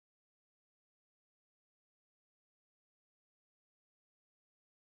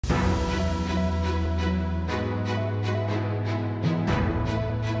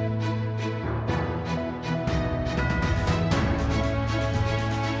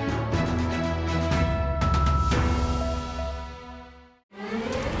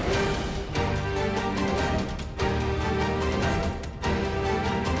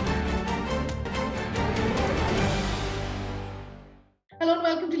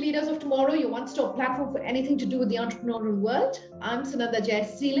Leaders of Tomorrow, your one-stop platform for anything to do with the entrepreneurial world. I'm Sunanda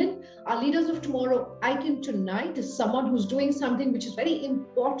Jaiseelan. Our Leaders of Tomorrow icon tonight is someone who's doing something which is very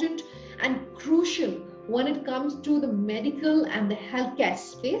important and crucial when it comes to the medical and the healthcare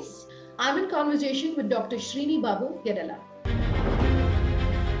space. I'm in conversation with Dr. Srinubabu Gedela.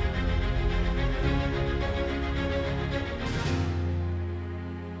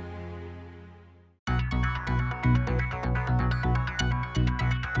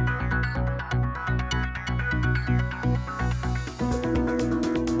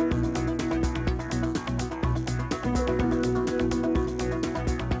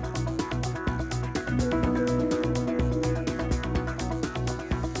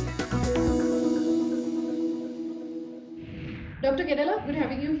 Dr. Gedela, good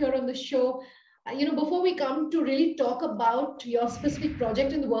having you here on the show. Before we come to really talk about your specific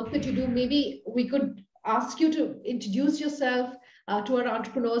project and the work that you do, maybe we could ask you to introduce yourself to our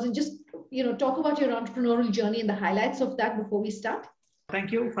entrepreneurs and just, talk about your entrepreneurial journey and the highlights of that before we start.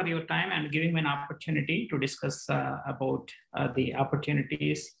 Thank you for your time and giving me an opportunity to discuss about the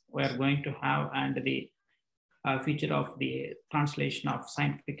opportunities we are going to have and the future of the translation of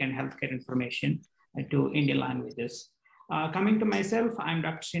scientific and healthcare information to Indian languages. Coming to myself, I'm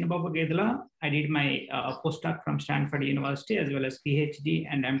Dr. Srinubabu Gedela. I did my postdoc from Stanford University as well as PhD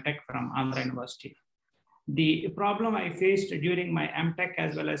and MTech from Andhra University. The problem I faced during my MTech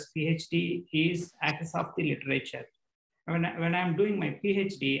as well as PhD is access of the literature. When I'm doing my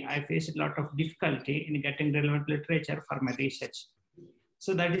PhD, I faced a lot of difficulty in getting relevant literature for my research.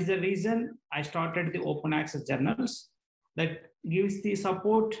 So that is the reason I started the open access journals that gives the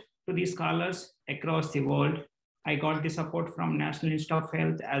support to the scholars across the world. I got the support from National Institute of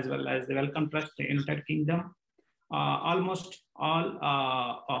Health as well as the Wellcome Trust in the United Kingdom. Almost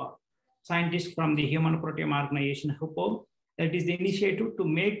all scientists from the Human Proteome Organization, HUPO, that is the initiative to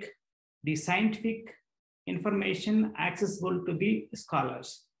make the scientific information accessible to the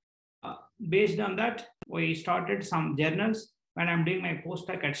scholars. Based on that, we started some journals when I'm doing my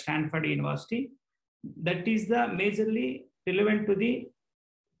postdoc at Stanford University. That is the majorly relevant to the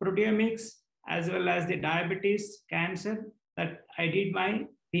proteomics as well as the diabetes, cancer, that I did my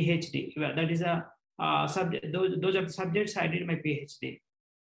PhD. That is a subject, those are the subjects I did my PhD.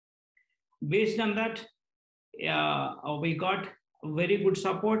 Based on that, we got very good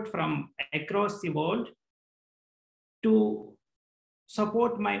support from across the world to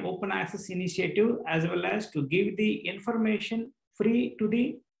support my open access initiative as well as to give the information free to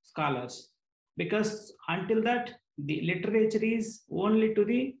the scholars. Because until that, the literature is only to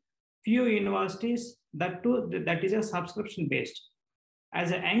the few universities, that is a subscription based.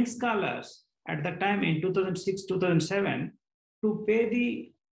 As a young scholars at the time in 2006, 2007, to pay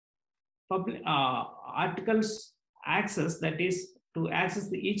the public articles access, that is to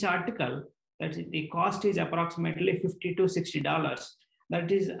access each article, that is, the cost is approximately $50 to $60.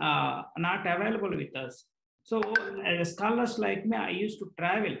 That is not available with us. So as scholars like me, I used to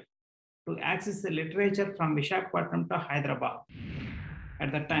travel to access the literature from Visakhapatnam to Hyderabad.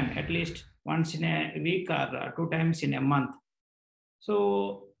 At that time, at least once in a week or 2 times in a month.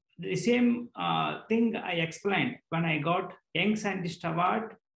 So the same thing I explained when I got Young Scientist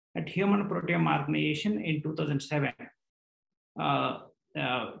Award at Human Proteome Organization in 2007.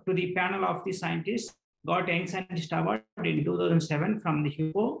 To the panel of the scientists, got Young Scientist Award in 2007 from the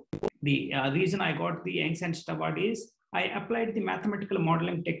HUPO. The reason I got the Young Scientist Award is I applied the mathematical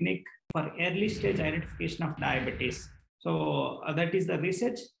modeling technique for early stage identification of diabetes. So that is the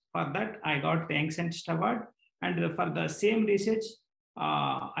research. For that, I got the Young Scientist Award. And for the same research,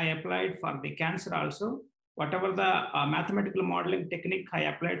 I applied for the cancer also. Whatever the mathematical modeling technique I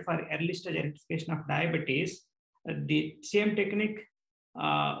applied for early stage identification of diabetes, the same technique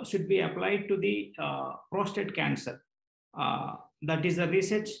should be applied to the prostate cancer. That is the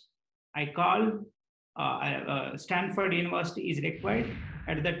research I called. Stanford University is required.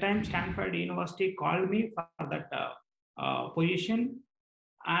 At that time, Stanford University called me for that position,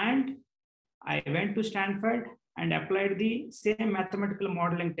 and I went to Stanford and applied the same mathematical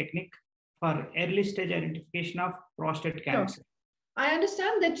modeling technique for early stage identification of prostate cancer. Sure. I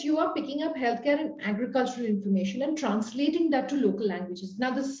understand that you are picking up healthcare and agricultural information and translating that to local languages.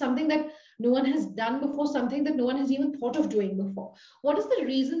 Now, this is something that no one has done before, something that no one has even thought of doing before. What is the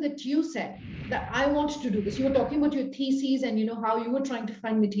reason that you said that I want to do this? You were talking about your theses and how you were trying to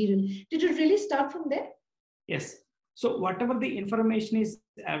find material. Did it really start from there? Yes. So whatever the information is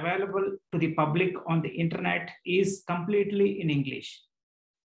available to the public on the internet is completely in English.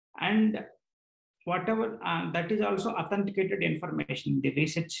 And whatever that is also authenticated information in the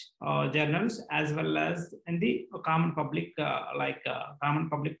research journals as well as in the common public common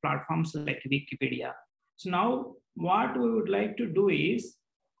public platforms like Wikipedia. So now what we would like to do is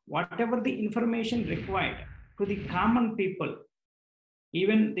whatever the information required to the common people,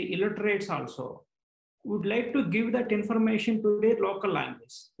 even the illiterates also, would like to give that information to their local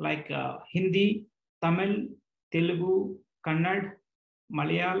language like Hindi, Tamil, Telugu, Kannada,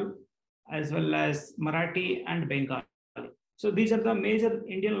 Malayalam, as well as Marathi and Bengali. So these are the major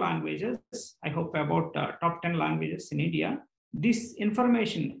Indian languages. I hope about top 10 languages in India. This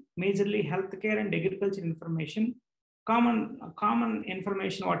information, majorly healthcare and agriculture information, common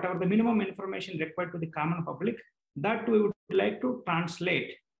information, whatever the minimum information required to the common public, that we would like to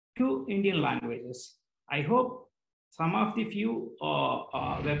translate to Indian languages. I hope some of the few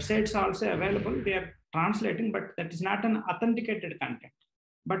websites are also available. They are translating, but that is not an authenticated content.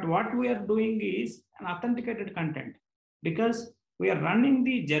 But what we are doing is an authenticated content because we are running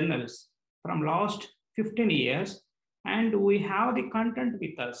the journals from last 15 years and we have the content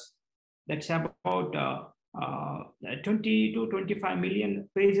with us. That's about 20 to 25 million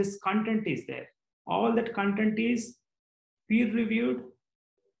pages content is there. All that content is peer reviewed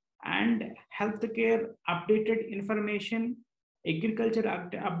and healthcare updated information, agriculture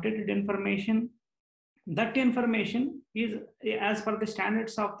updated information. That information is as per the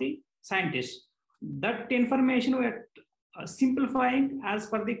standards of the scientists. That information we are simplifying as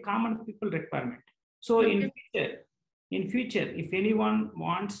per the common people requirement. So in future, if anyone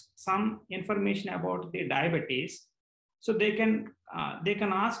wants some information about the diabetes, so they can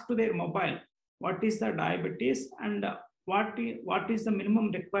ask to their mobile what is the diabetes and what is the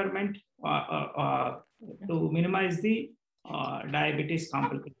minimum requirement to minimize the diabetes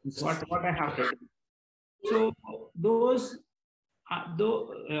complications. What I have to do. So those,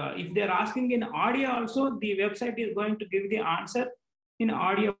 if they're asking in audio also, the website is going to give the answer in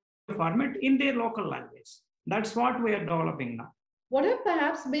audio format in their local language. That's what we are developing now. What have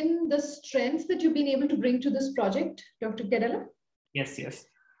perhaps been the strengths that you've been able to bring to this project, Dr. Gedela? Yes.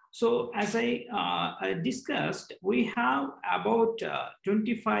 So as I discussed, we have about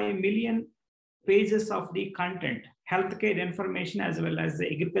 25 million pages of the content, healthcare information as well as the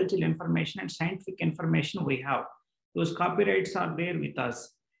agricultural information and scientific information we have. Those copyrights are there with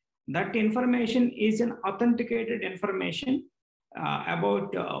us. That information is an authenticated information.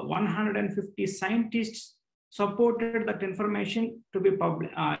 About 150 scientists supported that information to be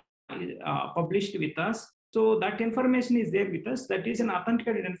published with us. So that information is there with us. That is an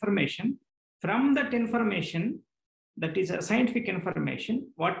authenticated information. From that information, that is a scientific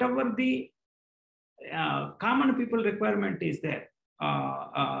information, whatever the common people requirement is there,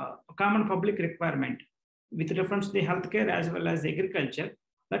 common public requirement with reference to the healthcare as well as agriculture,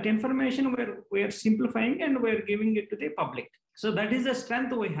 that information we are simplifying and we are giving it to the public. So that is the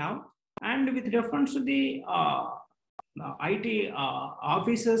strength we have. And with reference to the IT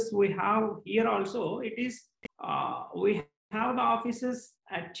offices we have here also, it is we have the offices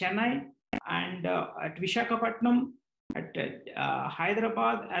at Chennai and at Visakhapatnam, at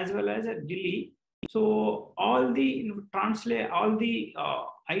Hyderabad as well as at Delhi. So all the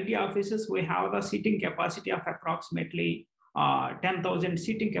IT offices, we have the seating capacity of approximately 10,000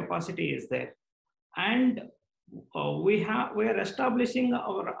 seating capacity is there. And we are establishing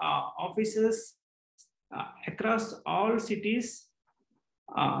our offices across all cities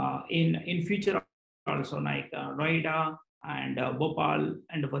in future also, like Noida and Bhopal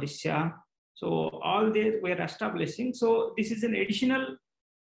and Varisha. So all there we are establishing. So this is an additional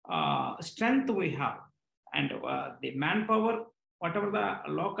strength we have, and the manpower, whatever the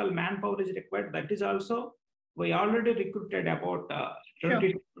local manpower is required, that is also we already recruited about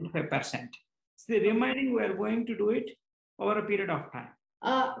 20 to 25%. So the remaining we are going to do it over a period of time.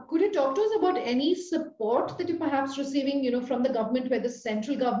 Could you talk to us about any support that you're perhaps receiving, from the government, whether the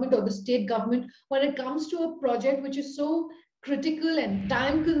central government or the state government, when it comes to a project which is so critical and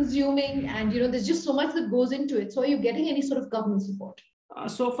time consuming, and there's just so much that goes into it? So are you getting any sort of government support?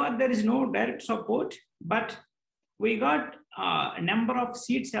 So far, there is no direct support, but we got a number of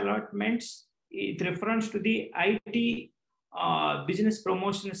seats allotments with reference to the IT business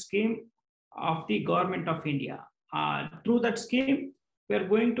promotion scheme of the government of India. Through that scheme, we are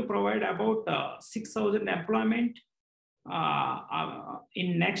going to provide about 6,000 employment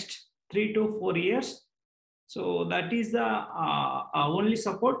in next 3 to 4 years. So that is the only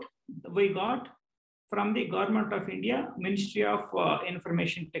support we got from the Government of India, Ministry of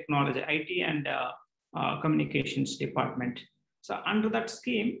Information Technology, IT and Communications Department. So under that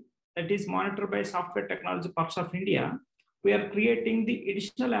scheme, that is monitored by Software Technology Parks of India, we are creating the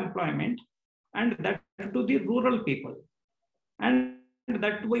additional employment and that to the rural people. And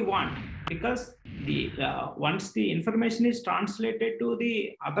that we want, because the once the information is translated to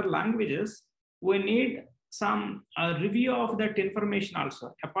the other languages, we need some review of that information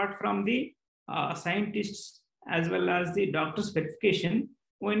also. Apart from the scientists as well as the doctor's verification,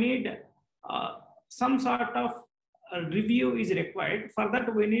 we need some sort of review is required. For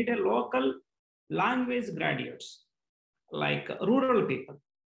that, we need a local language graduates, like rural people.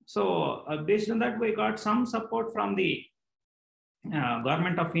 So based on that, we got some support from the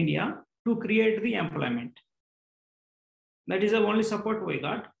government of India to create the employment. That is the only support we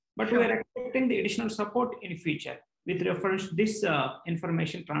got, but sure, we are expecting the additional support in future with reference to this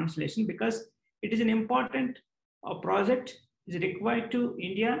information translation, because it is an important project is required to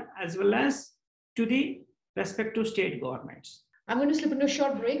India as well as to the respective state governments. I'm going to slip into a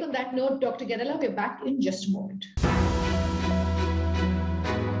short break. On that note, Dr. Gedela, we're back in just a moment.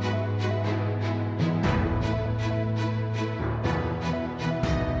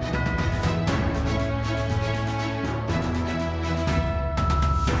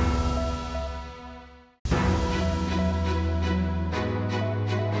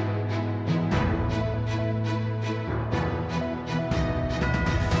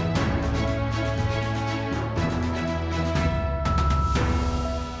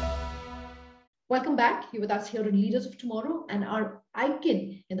 Welcome back. You're with us here in Leaders of Tomorrow, and our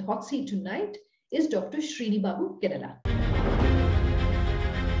icon in the hot seat tonight is Dr. Srinubabu Gedela.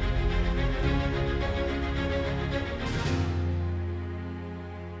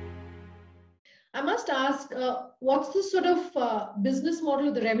 I must ask, what's the sort of business model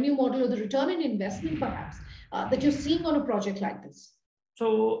or the revenue model or the return in investment perhaps that you're seeing on a project like this?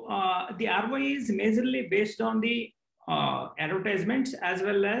 So the ROI is majorly based on the advertisements as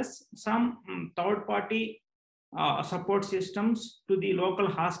well as some third-party support systems to the local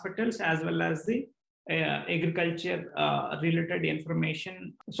hospitals as well as the agriculture related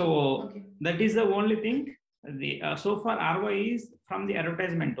information. So okay, that is the only thing. The so far ROI is from the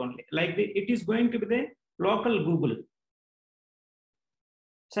advertisement only. Like it is going to be the local Google.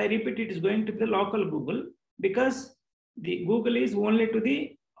 So I repeat, it is going to be the local Google, because the Google is only to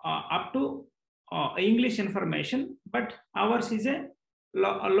the up to English information, but ours is a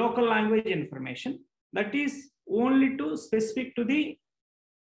local language information that is only to specific to the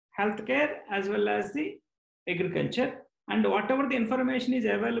healthcare as well as the agriculture. And whatever the information is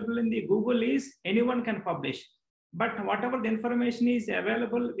available in the Google is anyone can publish, but whatever the information is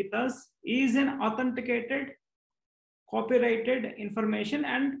available with us is an authenticated, copyrighted information,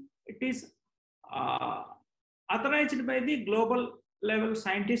 and it is authorized by the global level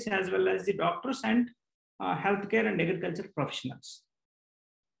scientists as well as the doctors and healthcare and agriculture professionals.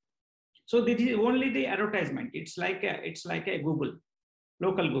 So this is only the advertisement. It's like a Google,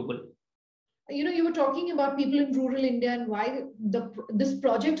 local Google. You know, you were talking about people in rural India and why this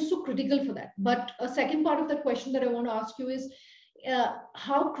project is so critical for that. But a second part of that question that I want to ask you is,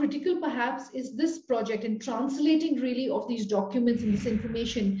 how critical perhaps is this project in translating really of these documents and this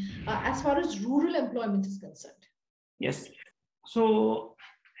information as far as rural employment is concerned? Yes. So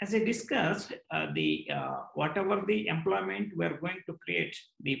as I discussed, whatever the employment we are going to create,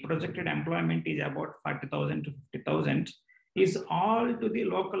 the projected employment is about 40,000 to 50,000, is all to the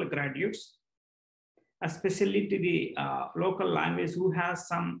local graduates, especially to the local language, who has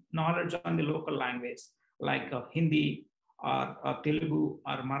some knowledge on the local language, like Hindi or Telugu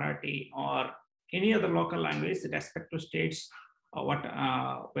or Marathi or any other local language. Respective states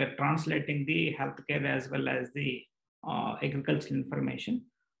we're translating the healthcare as well as the agricultural information.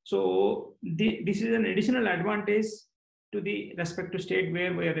 So this is an additional advantage to the respective state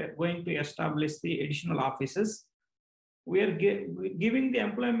where we are going to establish the additional offices. We are giving the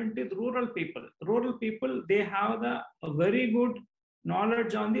employment to the rural people. Rural people, they have a very good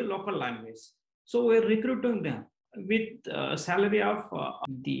knowledge on the local language. So we're recruiting them with salary of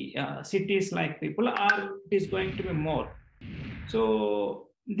the cities like people, or it is going to be more. So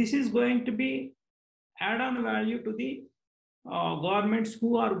this is going to be add-on value to the governments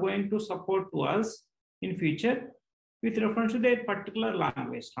who are going to support to us in future with reference to their particular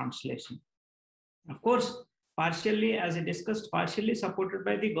language translation. Of course, partially, as I discussed, partially supported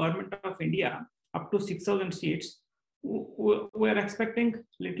by the government of India, up to 6,000 seats. We are expecting a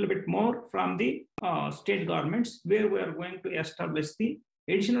little bit more from the state governments, where we are going to establish the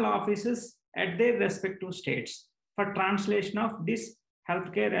additional offices at their respective states for translation of this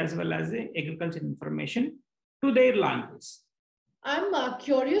healthcare as well as the agriculture information to their language. I'm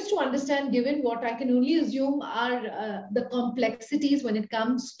curious to understand, given what I can only assume are the complexities when it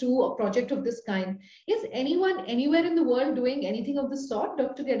comes to a project of this kind. Is anyone anywhere in the world doing anything of this sort,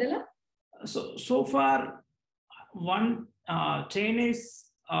 Dr. Gedela? So far, one Chinese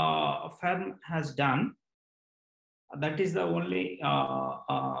firm has done. That is the only,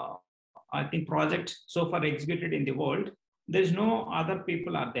 I think, project so far executed in the world. There is no other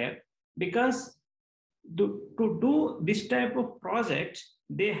people are there, because to do this type of project,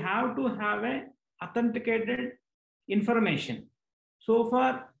 they have to have a authenticated information. So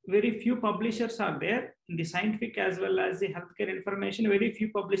far, very few publishers are there in the scientific as well as the healthcare information. Very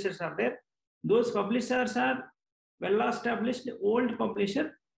few publishers are there. Those publishers are well established, old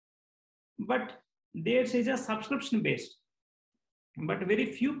publisher, but theirs is a subscription based. But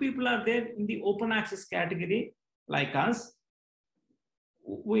very few people are there in the open access category like us.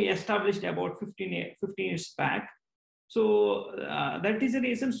 We established about 15 years back. So that is the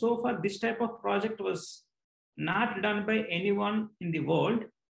reason so far this type of project was not done by anyone in the world.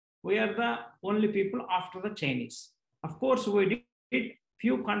 We are the only people after the Chinese. Of course, we did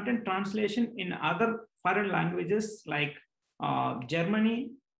few content translation in other foreign languages like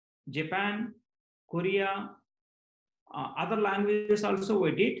Germany, Japan, Korea, other languages also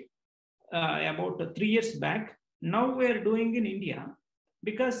we did about 3 years back. Now we are doing in India,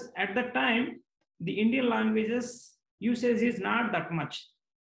 because at that time, the Indian languages usage is not that much.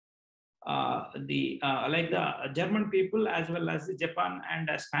 Like the German people as well as the Japan and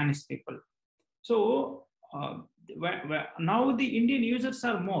Spanish people. So now the Indian users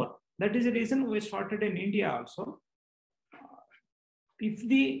are more. That is the reason we started in India also. If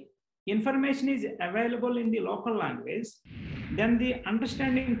the information is available in the local language, then the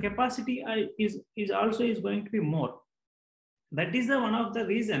understanding capacity is also going to be more. That is the one of the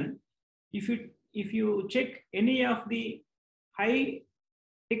reason. If you check any of the high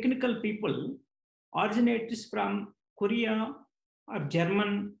technical people originates from Korea or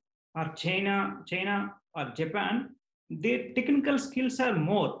German or China or Japan, their technical skills are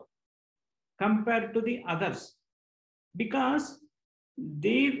more compared to the others, because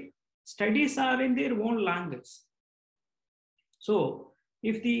their studies are in their own language. So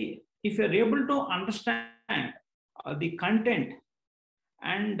if you're able to understand the content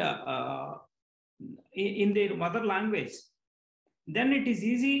and in their mother language, then it is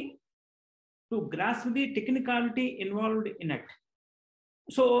easy to grasp the technicality involved in it.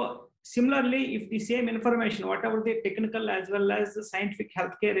 So similarly, if the same information, whatever the technical as well as the scientific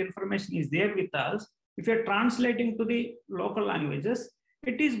healthcare information is there with us, if you're translating to the local languages,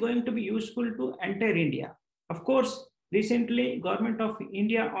 it is going to be useful to entire India. Of course, recently, Government of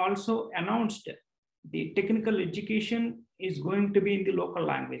India also announced the technical education is going to be in the local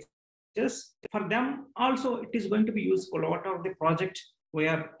languages. For them also, it is going to be useful. What are the projects we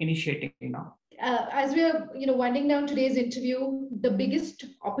are initiating now? As we are winding down today's interview, the biggest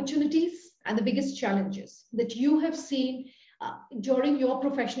opportunities and the biggest challenges that you have seen during your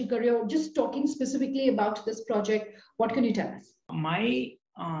professional career, just talking specifically about this project, what can you tell us? My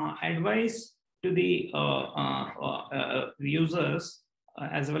advice to the users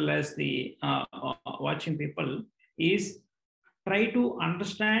as well as the watching people is try to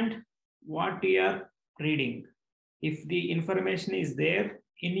understand what you are reading. If the information is there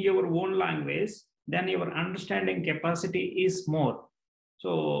in your own language, then your understanding capacity is more.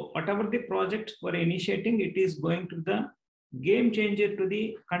 So whatever the project we're initiating, it is going to be the game changer to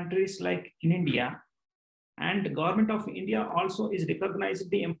the countries like in India. And Government of India also is recognizing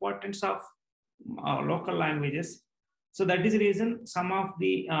the importance of local languages. So that is the reason some of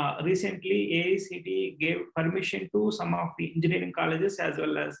the recently AICTE gave permission to some of the engineering colleges as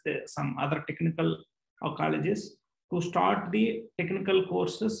well as some other technical colleges to start the technical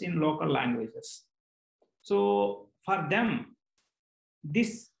courses in local languages. So for them,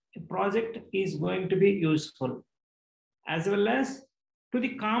 this project is going to be useful, as well as to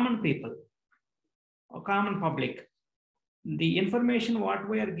the common people or common public. The information what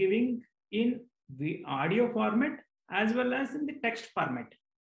we are giving in the audio format as well as in the text format.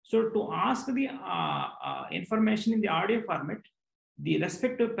 So to ask the information in the audio format, the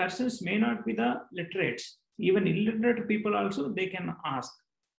respective persons may not be the literates. Even illiterate people also, they can ask.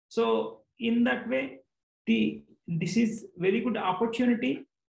 So in that way, this is very good opportunity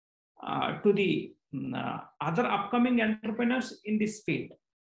to the other upcoming entrepreneurs in this field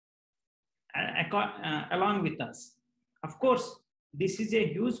along with us. Of course, this is a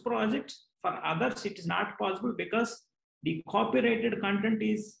huge project. For others, it is not possible because the copyrighted content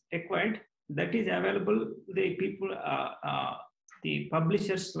is required. That is available to the people, the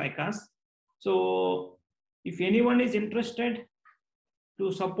publishers like us. So if anyone is interested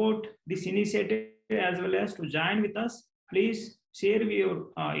to support this initiative as well as to join with us, please share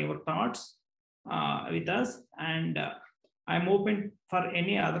your thoughts with us. And I'm open for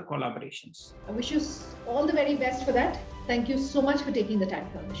any other collaborations. I wish you all the very best for that. Thank you so much for taking the time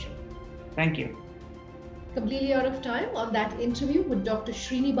on the show. Thank you. Completely out of time on that interview with Dr.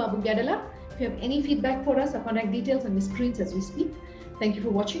 Srinubabu Gedela. If you have any feedback for us, our contact details on the screens as we speak. Thank you for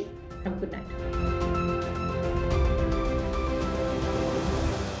watching. Have a good night.